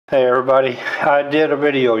Hey everybody, I did a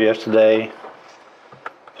video yesterday,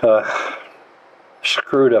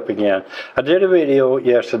 screwed up again. I did a video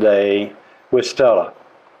yesterday with Stella.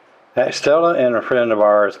 Stella and a friend of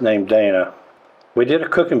ours named Dana. We did a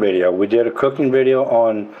cooking video. We did a cooking video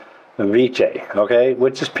on viche, okay,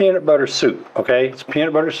 which is peanut butter soup, okay? It's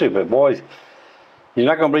peanut butter soup, but boys, you're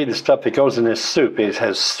not going to believe the stuff that goes in this soup. It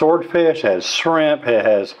has swordfish, it has shrimp, it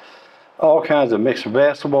has all kinds of mixed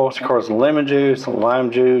vegetables, of course, lemon juice,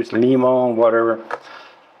 lime juice, limon, whatever.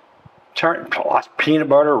 Peanut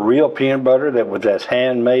butter, real peanut butter that's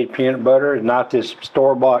handmade peanut butter, not this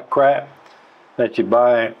store-bought crap that you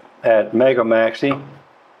buy at Mega Maxi.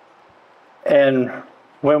 And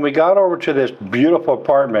when we got over to this beautiful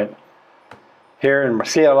apartment here in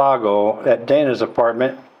Murcielago at Dana's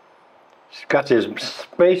apartment, she's got this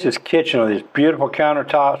spacious kitchen with these beautiful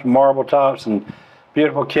countertops, marble tops, and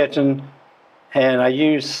beautiful kitchen, and I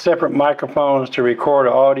used separate microphones to record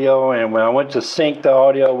the audio. And when I went to sync the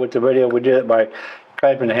audio with the video, we did it by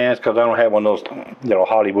clapping the hands because I don't have one of those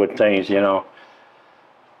Hollywood things, you know.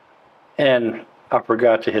 And I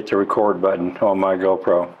forgot to hit the record button on my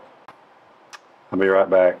GoPro. I'll be right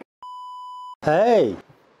back. Hey.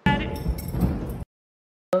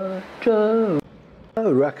 Roger.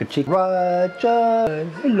 Oh, Rocket Chick. Roger.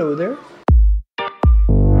 Hello there.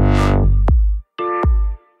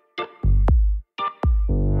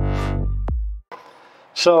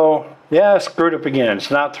 So, yeah, I screwed up again.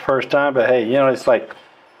 It's not the first time, but hey, you know, it's like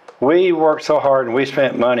we worked so hard and we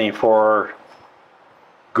spent money for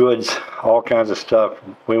goods, all kinds of stuff.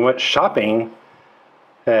 We went shopping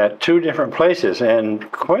at 2 different places,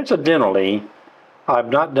 and coincidentally, I've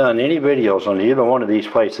not done any videos on either one of these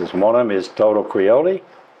places. One of them is Todo Criollo,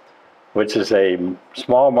 which is a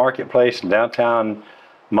small marketplace in downtown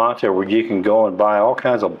Manta where you can go and buy all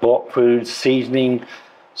kinds of bulk foods, seasoning,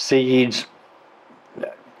 seeds,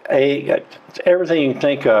 everything you can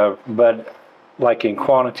think of, but like in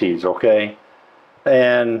quantities, okay?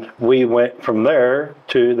 And we went from there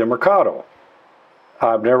to the Merkato.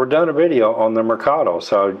 I've never done a video on the Merkato,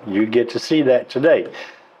 so you get to see that today.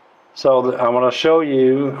 So I'm going to show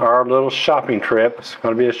you our little shopping trip. It's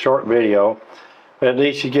going to be a short video, but at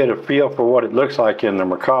least you get a feel for what it looks like in the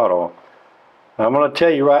Merkato. I'm going to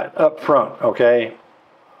tell you right up front, okay?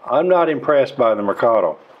 I'm not impressed by the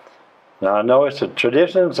Merkato. Now I know it's a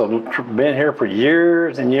tradition, it's been here for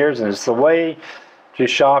years and years, and it's the way to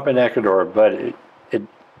shop in Ecuador, but you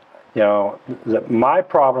know, my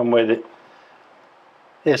problem with it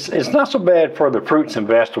is it's not so bad for the fruits and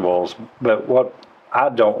vegetables, but what I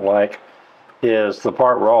don't like is the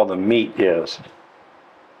part where all the meat is.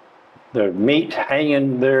 The meat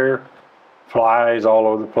hanging there, flies all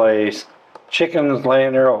over the place, chickens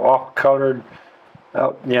laying there off colored,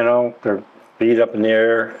 you know, they're beat up in the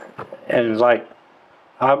air. And it's like,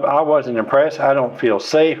 I wasn't impressed. I don't feel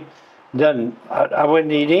safe. I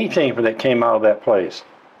wouldn't eat anything that came out of that place.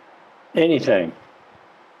 Anything.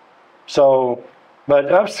 So,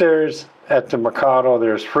 but upstairs at the Merkato,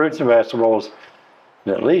 there's fruits and vegetables.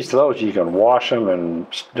 And at least those you can wash them and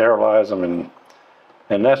sterilize them,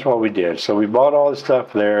 and that's what we did. So we bought all the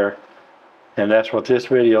stuff there, and that's what this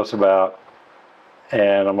video is about.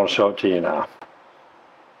 And I'm going to show it to you now.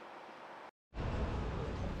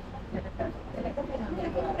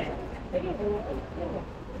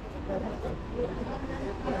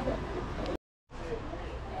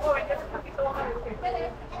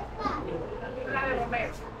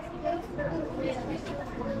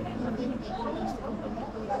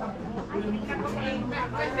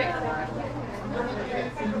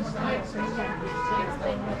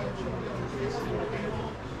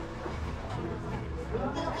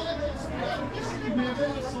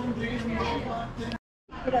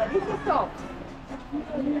 This is salt.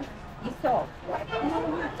 It's salt.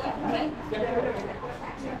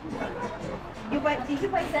 Did you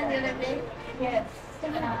buy that the other day? Yes.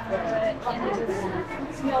 And it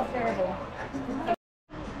smells terrible.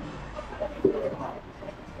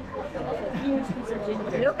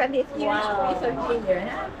 Look at this huge piece of ginger,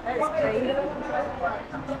 huh? That's crazy.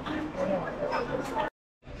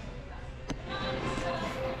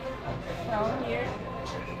 Down here.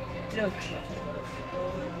 Look.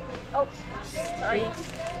 Oh, sorry.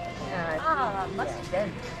 Mustard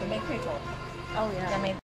to make pickle. Oh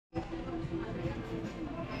yeah.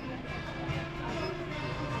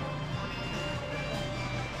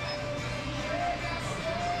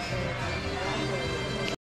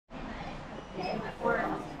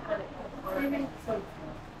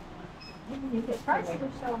 The prices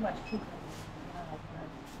are so much cheaper.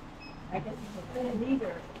 I guess it's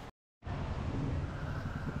neither.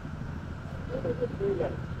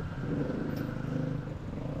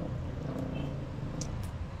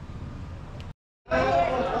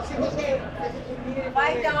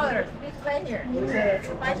 $5. This right here.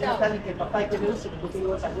 $5.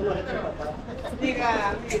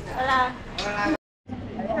 Hola.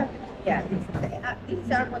 Yeah, this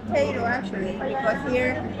is our potato actually, because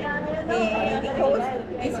here the coast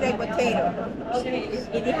is like potato.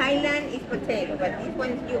 In the highland is potato, but this one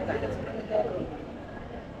is yuca.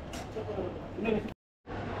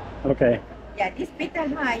 Okay. Yeah, this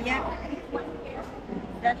pitahaya,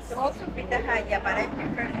 that's also pitahaya, but I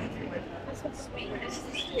prefer this one. This one's sweet. This is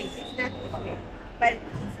sweet. It's not sweet, but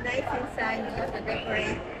it's nice inside because the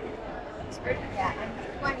decorate. Yeah, and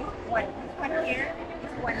this one is what? This one here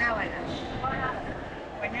is guanabana.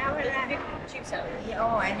 Guanabana. Yeah,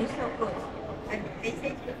 oh, and it's so good. And they say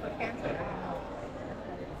it's good for cancer.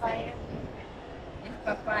 Papaya. It's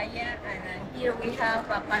papaya, and here we have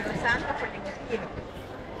palo santo for the mosquito.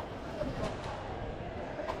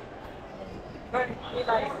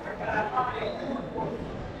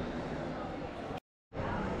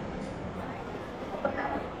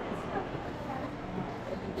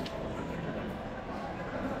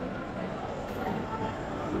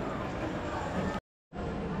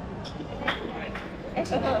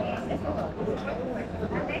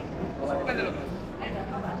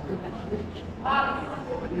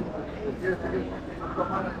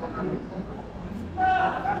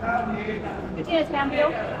 ¿Tienes cambio?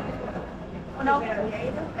 ¿O no?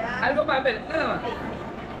 Algo más, nada más.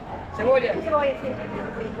 Cebolla. Cebolla, sí.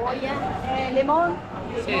 Cebolla. Limón.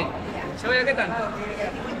 Sí. ¿Cebolla qué tanto?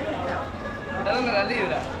 $30 la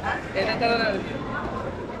libra. Es $30 la libra.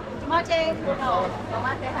 Tomate. No,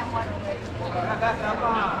 tomate jamón.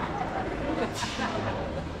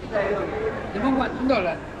 ¿Limón cuánto?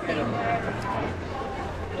 $1.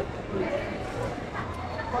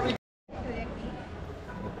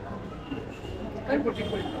 Por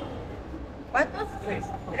 50. ¿Cuántos? 3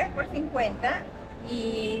 por 50.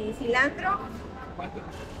 ¿Y cilantro? ¿Cuánto?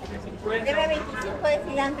 50. Debe 25 de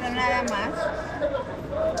cilantro nada más.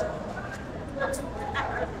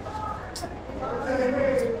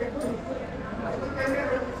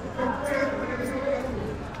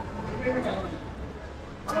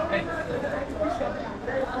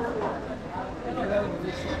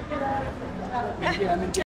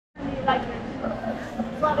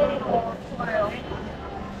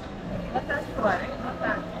 No tan suave, no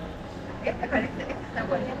tan. Esta parece que está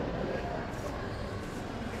buena.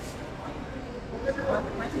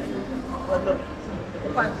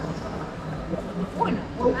 ¿Cuánto? Uno.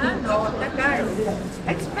 Ah, no, está caro.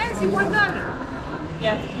 Expensive, $1.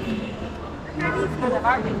 Yes.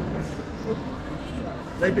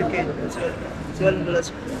 Dai perché si vale della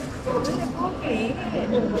scuola. No le puedo creer.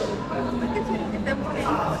 ¿Por qué se está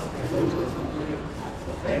moreno?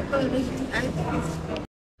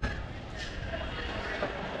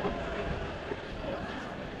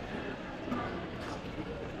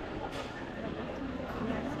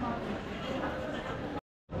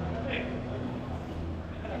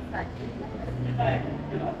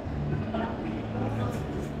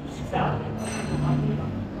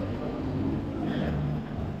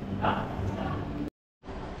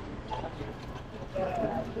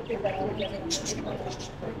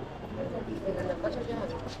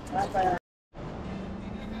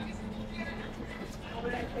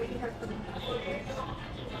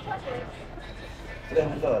 $30.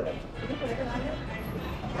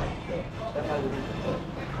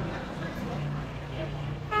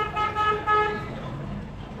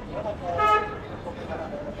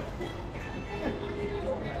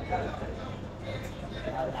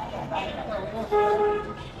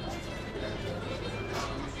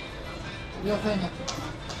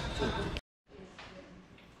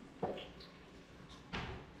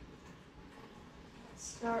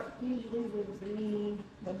 Start usually with the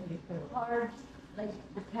hard, like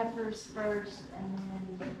the peppers first, and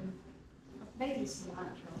then maybe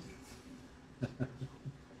cilantro.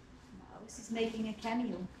 Wow, this is making a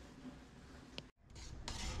cameo.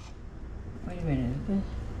 Wait a minute.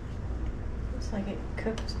 Looks like it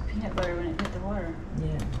cooked peanut butter when it hit the water.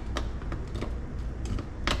 Yeah.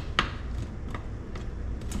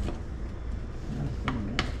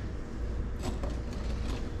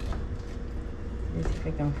 Let's see if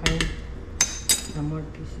I can find some more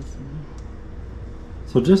pieces.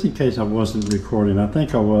 So just in case I wasn't recording, I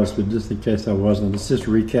think I was, but just in case I wasn't, let's just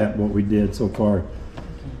recap what we did so far.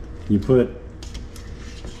 You put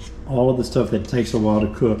all of the stuff that takes a while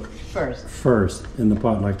to cook first in the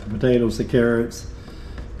pot, like the potatoes, the carrots,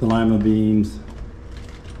 the lima beans,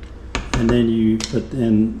 and then you put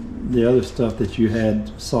in the other stuff that you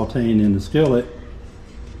had sauteing in the skillet.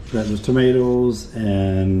 That was tomatoes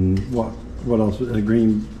and what else?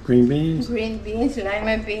 Green beans. Green beans,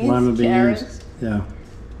 lima beans, carrots. Yeah.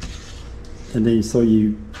 And then so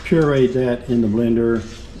you puree that in the blender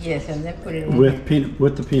Yes, and then put it in with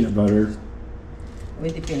the peanut butter,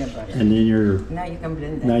 with the peanut butter. and then Now you can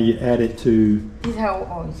blend that. now you add it to. This is how,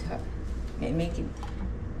 oh, it's hot. Make it,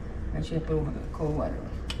 I should put cold water.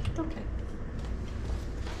 Okay.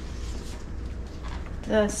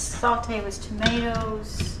 The saute was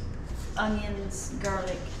tomatoes, onions,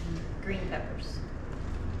 garlic, and green peppers.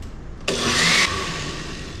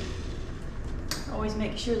 Always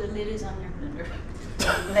make sure the lid is on your blender.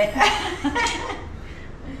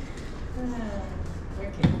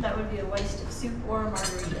 Okay. That would be a waste of soup or a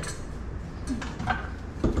margarita.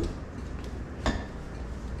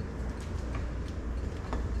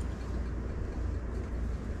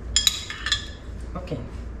 Okay.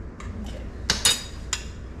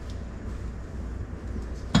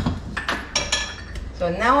 So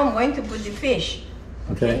now I'm going to put the fish.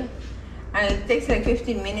 Okay. And it takes like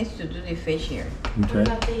 15 minutes to do the fish here. What Okay.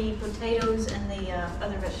 about the potatoes and the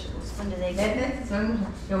other vegetables? When do they go? That's one.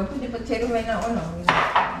 So we put the potato right now. Oh no, we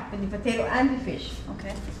put the potato and the fish.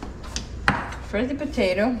 Okay. First the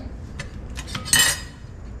potato.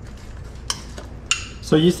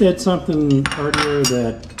 So you said something earlier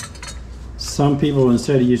that some people,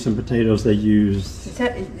 instead of using potatoes, they use.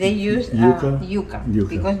 They use Yuca? yuca. Yuca.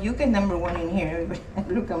 Because yuca is number one in here.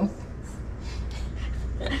 Look, I'm.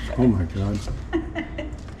 Oh my God.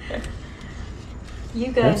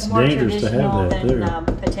 You That's guys more dangerous to have traditional that than there. Huh?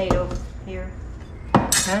 potato here.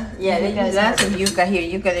 Yeah, You they guys use lots have- of yuca here.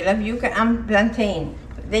 Yuca, they love yuca and plantain.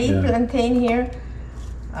 They eat Yeah. plantain here.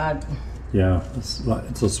 Yeah,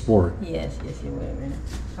 it's a sport. Yes, wait a minute.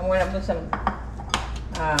 I'm gonna put some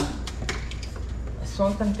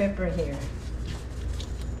salt and pepper here.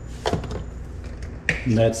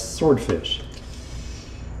 And that's swordfish.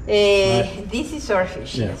 Right. This is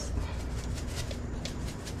swordfish, Yeah. yes.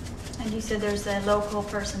 And you said there's a local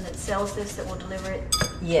person that sells this that will deliver it to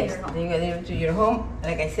Yes, your home. they deliver it to your home.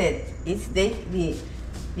 Like I said, it's the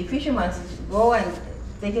fishermen go and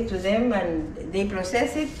take it to them and they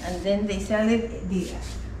process it and then they sell it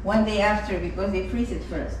one day after because they freeze it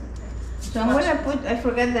first. So I'm gonna put, I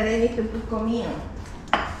forgot that I need to put comino.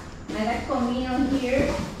 I got comino here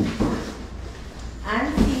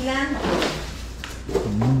and cilantro.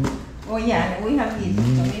 Oh yeah, we have this.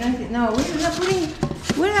 Comino, no,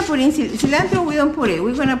 we're not putting cilantro, we don't put it.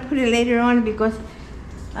 We're gonna put it later on because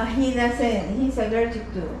he's allergic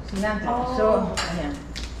to cilantro. So, Oh. yeah.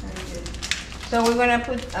 So we're gonna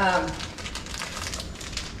put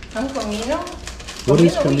some comino. What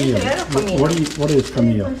is We use a lot of camille? comino. What is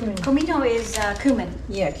camille? Comino is cumin.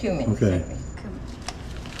 Yeah, cumin. Okay. Exactly. Cumin.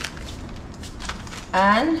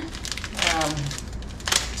 And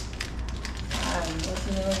what's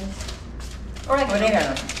the name of this?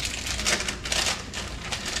 Oregano.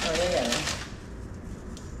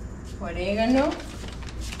 Oregano.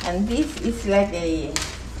 And this is like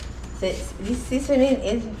this seasoning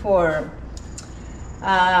is for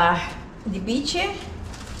the biche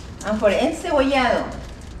and for encebollado.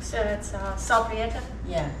 So it's salprieta.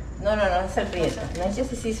 Yeah. No, salprieta. No, it's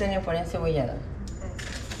just a seasoning for encebollado.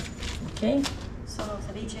 Okay. So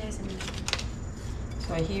ceviches and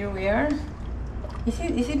So here we are. Is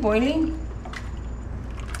it boiling?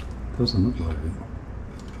 Doesn't look like it.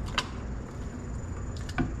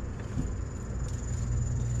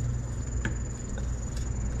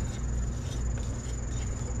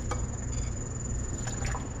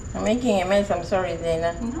 I'm making a mess. I'm sorry,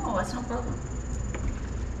 Dana. no, that's no problem.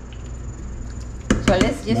 So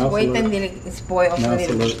let's just Mouth wait alert. until it spoils a Mouse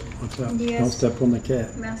little alert. bit. What's up? Yes. Don't step on the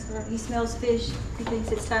cat. Master, he smells fish. He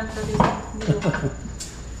thinks it's time for the meal.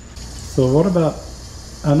 So what about,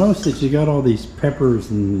 I noticed that you got all these peppers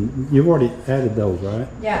and you've already added those, right?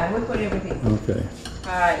 Yeah, we put everything Okay.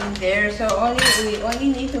 in there. So we only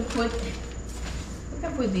need to put. We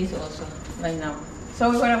can put this also right now. So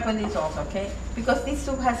we're gonna put this also, okay? Because this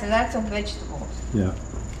soup has lots of vegetables. Yeah.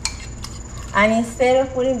 And instead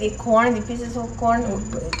of putting the corn, the pieces of corn,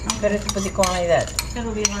 it's better to put the corn like that.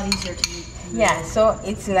 It'll be a lot easier to eat. Yeah, so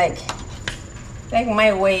it's like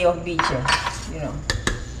my way of biche, you know.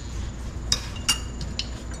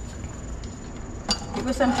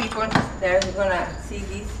 Because some people they're gonna see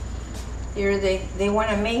this here, they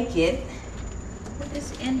wanna make it. What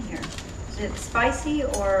is in here? Is it spicy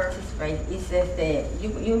or Right, you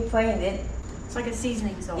find it. it's like a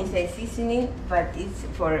seasoning salt? It's a seasoning, but it's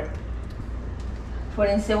for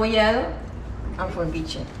encebollado and for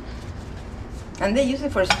biche. And they use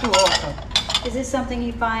it for stew also. Is this something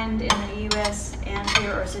you find in the U.S. and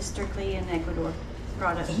here, or is this strictly an Ecuador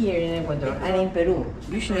product? Here in Ecuador and in Peru.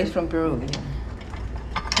 Usually it's from Peru.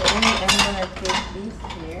 I'm gonna take this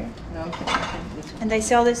here. No, I'm gonna take this one. And they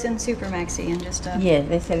sell this in Super Maxi and just Yes,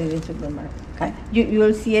 they sell it in supermarket. Okay. You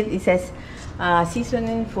will see it. It says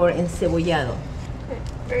seasoning for encebollado.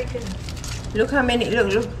 Very good. Look how many.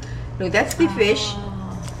 Look. That's the fish,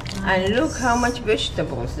 and look how much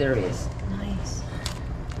vegetables there is. Nice.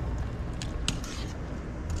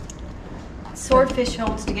 Swordfish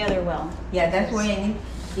holds together well. Yeah, that's why I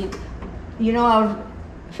need it. You know, our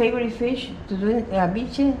favorite fish to do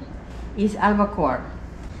biche is albacore.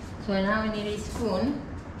 So now I need a spoon.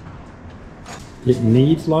 It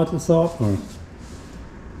needs lots of salt, or?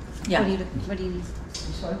 Yeah. What do you need?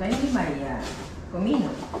 Salt. I need my comino.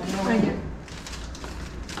 Right here.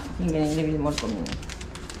 I'm gonna need a little more comino.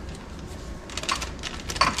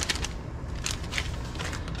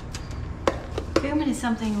 Cumin is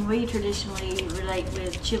something we traditionally relate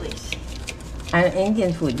with chilies. And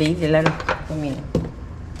Indian food, they eat a lot of comino.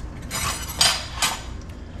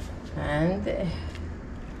 And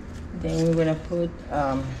then we're gonna put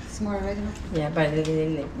Some more oregano. yeah, but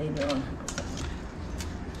later on.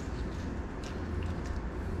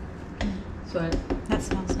 So That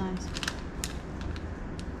smells nice.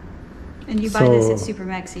 And you buy this So, at Super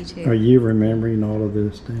Maxi too. Are you remembering all of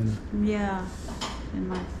this, Dana? Yeah, in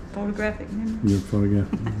my photographic memory. Your photograph?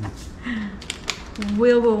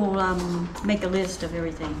 We'll make a list of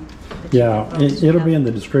everything. that you Yeah, can post. it'll be in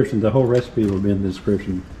the description. The whole recipe will be in the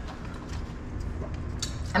description.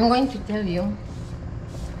 I'm going to tell you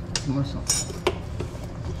more so.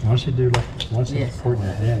 Why don't you do like, once Yes. pour it in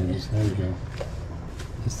your hands, there you go.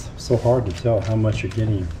 It's so hard to tell how much you're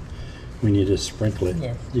getting when you just sprinkle it.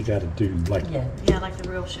 Yes. You gotta do like, Yeah. Yeah, like the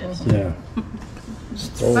real chefs. yeah.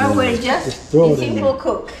 Just throw it But in we're there. just throw a it in simple there.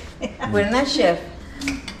 cook. We're not chef.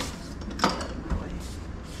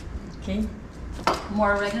 Okay.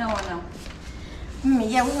 More oregano or no?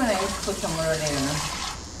 Yeah, we're gonna put some more oregano.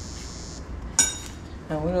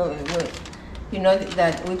 And you know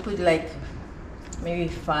that we put like maybe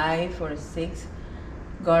 5 or 6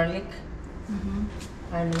 garlic,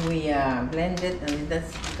 and we blend it, and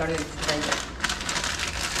that's garlic like.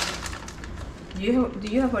 Do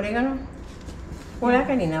you have oregano? Well, I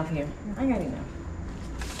got enough here. I got enough.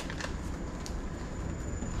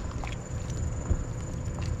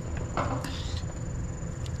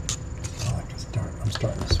 I'm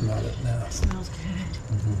starting to smell it now. Smells good.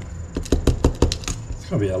 It's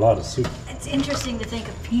gonna be a lot of soup. It's interesting to think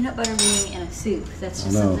of peanut butter being in a soup. That's I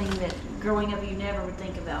just know. something that growing up you never would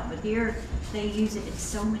think about. But here they use it in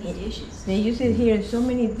so many dishes. They use it here in so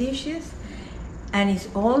many dishes, and it's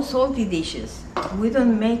all salty dishes. We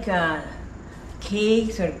don't make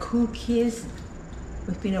cakes or cookies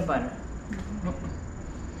with peanut butter.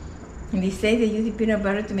 In the States, they use the peanut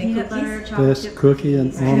butter to make Peanut cookies. butter, chocolate Best chip cookie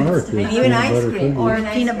on cookies. earth. is And even peanut ice butter cream, cookies. Or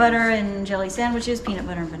Nice peanut cream. butter and jelly sandwiches, peanut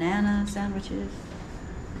butter and banana sandwiches.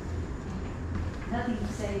 Nothing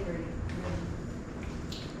savory.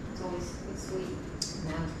 It's always sweet.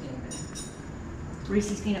 Now it's peanut butter.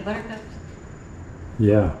 Reese's peanut butter cups.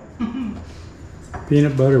 Yeah.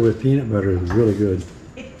 Peanut butter with peanut butter is really good.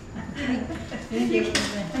 Let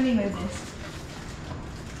me move this.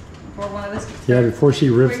 Before one of us gets Yeah, before she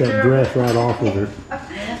rips that dress right off of her.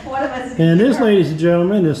 one of us And this, ladies and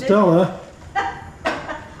gentlemen, is Stella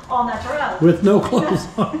all natural. with no clothes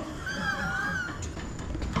on.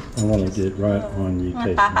 I want to get right on you.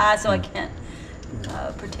 Tasting. So I can't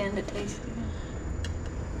pretend it tastes good.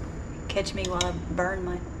 Catch me while I burn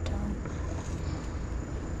my tongue.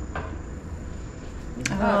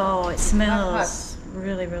 Oh, it smells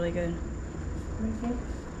really, really good.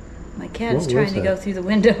 My cat is What trying was to go that? through the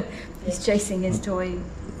window. He's chasing his toy.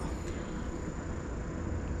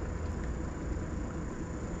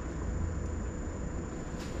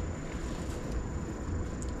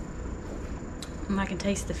 I can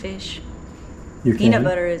taste the fish. You Peanut can?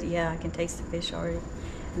 butter is, yeah, I can taste the fish already.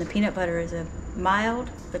 And the peanut butter is a mild,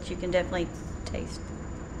 but you can definitely taste.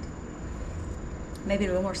 Maybe a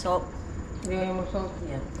little more salt Yeah.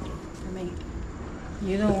 for me.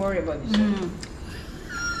 You don't worry about the salt.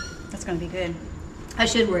 That's gonna be good. I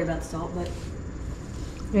should worry about the salt, but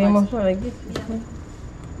You want more salt like this?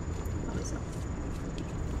 probably salt.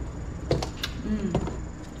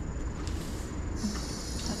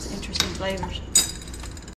 That's interesting flavors.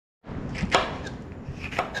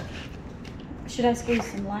 Should I squeeze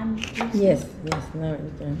some lime juice? Yes, now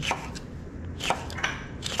you can.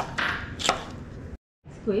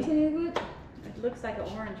 Squeezing it good? It looks like an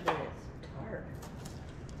orange, but it's tart.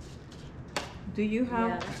 Do you Yeah,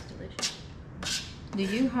 have that's delicious. Do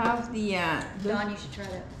you have the Dawn, you should try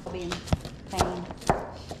that. I'll be in pain.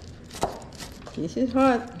 This is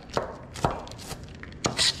hot.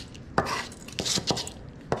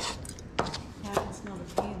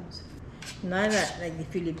 Not like the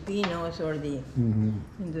Filipinos or the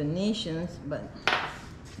Indonesians, but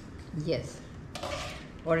yes.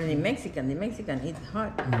 Or the Mexican. The Mexican eats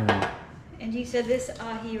hot. And you said this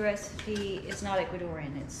ají recipe is not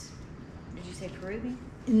Ecuadorian. It's, did you say Peruvian?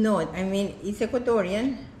 No, I mean it's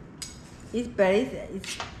Ecuadorian. It's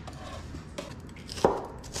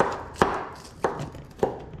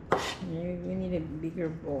we need a bigger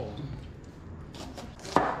bowl.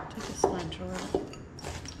 Take a cilantro out.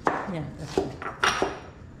 Yeah, that's good.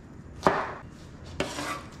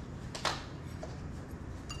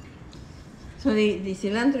 So the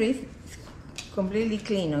cilantro is completely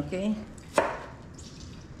clean, okay?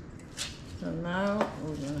 So now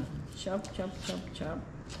we're gonna chop. The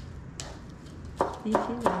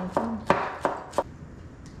cilantro.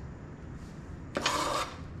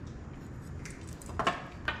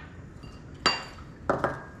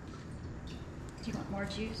 Do you want more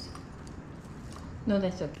juice? No,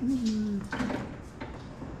 that's okay.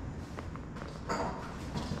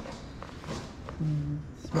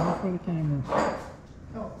 Small for the camera.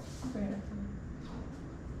 Oh, okay.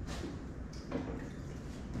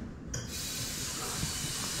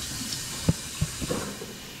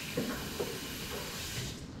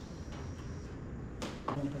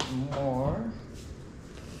 More.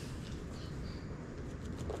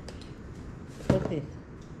 What's this?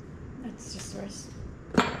 That's just the rest.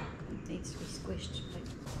 It needs to be squished.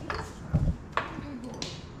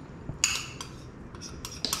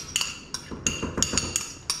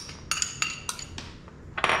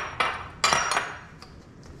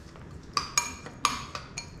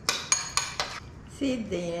 See,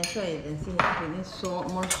 Dana, try it and see if it needs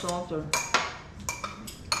salt, more salt or.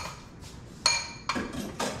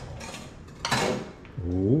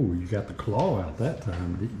 Oh, you got the claw out that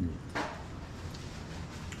time, didn't you? I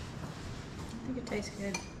think it tastes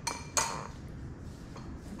good. It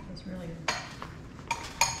tastes really good.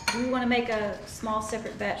 Do we want to make a small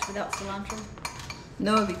separate batch without cilantro?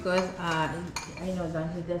 No, because I know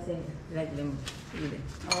that he doesn't like them either.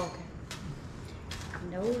 Oh, okay.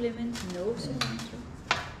 No lemon, no cilantro.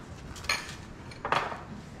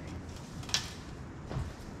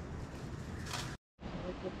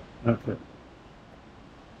 Okay.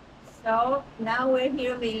 So now we're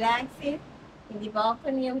here relaxing in the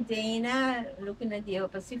balcony of Dana, looking at the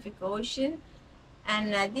Pacific Ocean.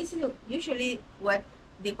 And this is usually what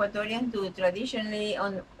the Ecuadorians do traditionally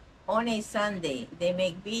on a Sunday. They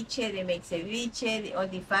make biche, they make ceviche, all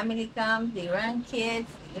the family comes, the grandkids,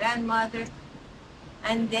 the grandmother,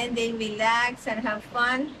 and then they relax and have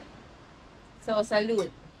fun. So salud.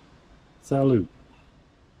 Salute.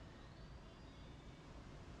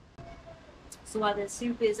 So while the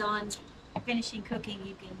soup is on finishing cooking,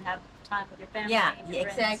 you can have time with your family. Yeah, and your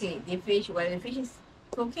friends. exactly. The fish, while the fish is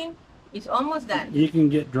cooking, it's almost done. You can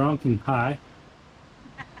get drunk and high.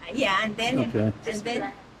 Yeah, and then Okay. and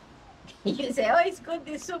then you say, "Oh, it's good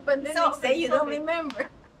this soup," and then next day you don't remember.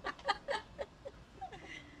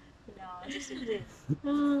 No, just do this.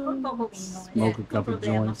 Un poco vino. Smoke a couple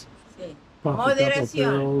joints. Sí. Pop a couple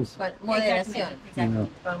Moderación. pills. Con moderación. Exactly. You know.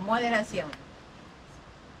 Con moderación.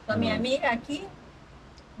 Con mi amiga aquí,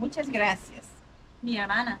 muchas gracias. Mi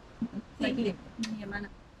hermana. Thank you. Mi hermana.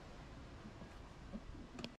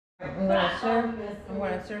 I'm gonna serve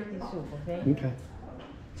the soup, okay? Okay.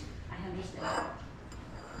 I understand.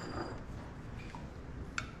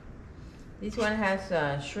 This one has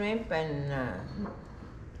shrimp and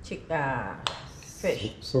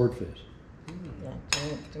fish. Swordfish. Yeah,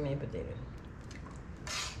 too many potatoes.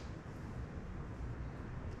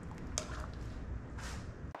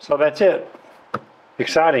 So that's it.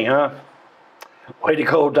 Exciting, huh? Way to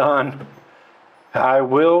go, Don. I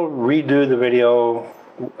will redo the video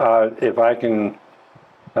if I can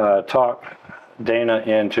talk Dana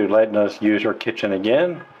into letting us use her kitchen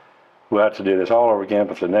again. We'll have to do this all over again,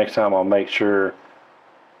 but the next time I'll make sure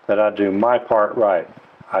that I do my part right.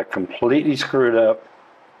 I completely screwed up,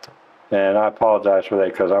 and I apologize for that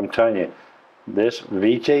because I'm telling you, this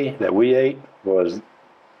viche that we ate was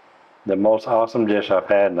the most awesome dish I've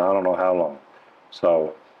had in I don't know how long.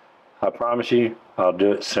 So I promise you I'll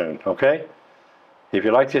do it soon, okay? If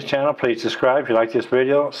you like this channel, please subscribe. If you like this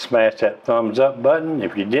video, smash that thumbs up button.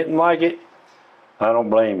 If you didn't like it, I don't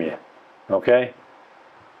blame you, okay?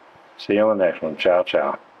 See you on the next one. Ciao,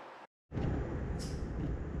 ciao.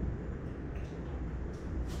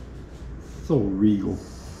 So regal.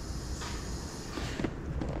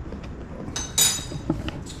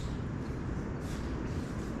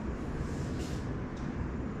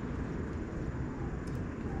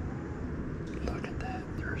 Look at that.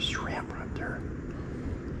 There's shrimp right there.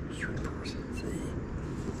 Shrimpers. See?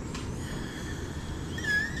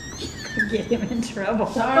 Get him in trouble.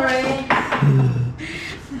 Sorry.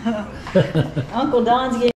 Uncle Don's getting